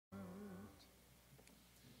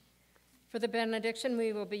For the benediction,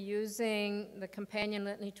 we will be using the companion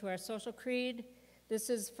litany to our social creed. This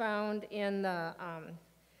is found in the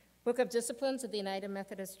Book of Disciplines of the United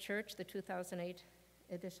Methodist Church, the 2008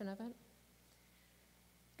 edition of it.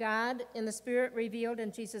 God, in the Spirit revealed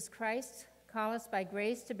in Jesus Christ, call us by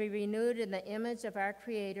grace to be renewed in the image of our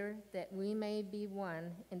Creator, that we may be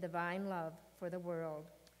one in divine love for the world.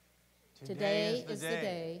 Today is the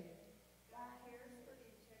day. God cares for the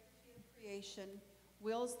integrity of creation,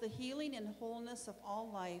 wills the healing and wholeness of all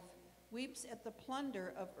life, weeps at the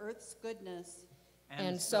plunder of earth's goodness.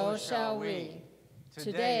 And so shall we.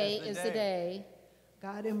 Today is the day.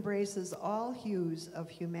 God embraces all hues of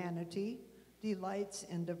humanity, delights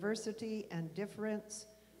in diversity and difference,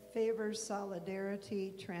 favors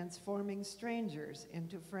solidarity, transforming strangers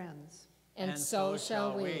into friends. And so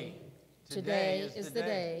shall we. Today is the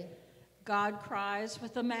day. God cries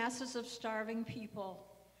with the masses of starving people,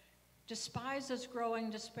 despises growing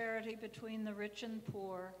disparity between the rich and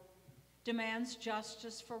poor, demands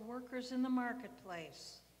justice for workers in the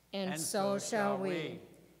marketplace. And so shall we.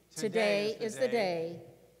 Today is the day.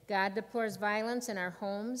 God deplores violence in our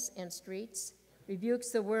homes and streets,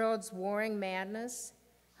 rebukes the world's warring madness,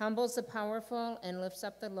 humbles the powerful, and lifts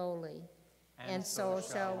up the lowly. And so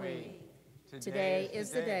shall we. Today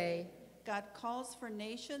is the day. God calls for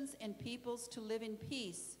nations and peoples to live in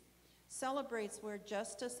peace, celebrates where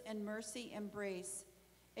justice and mercy embrace,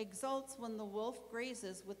 exults when the wolf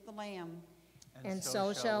grazes with the lamb. And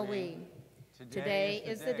so shall we. Today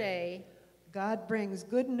is the day. God brings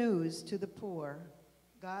good news to the poor.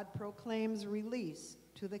 God proclaims release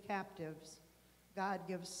to the captives. God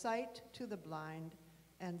gives sight to the blind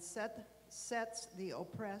and sets the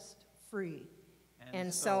oppressed free.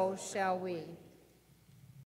 And so shall we.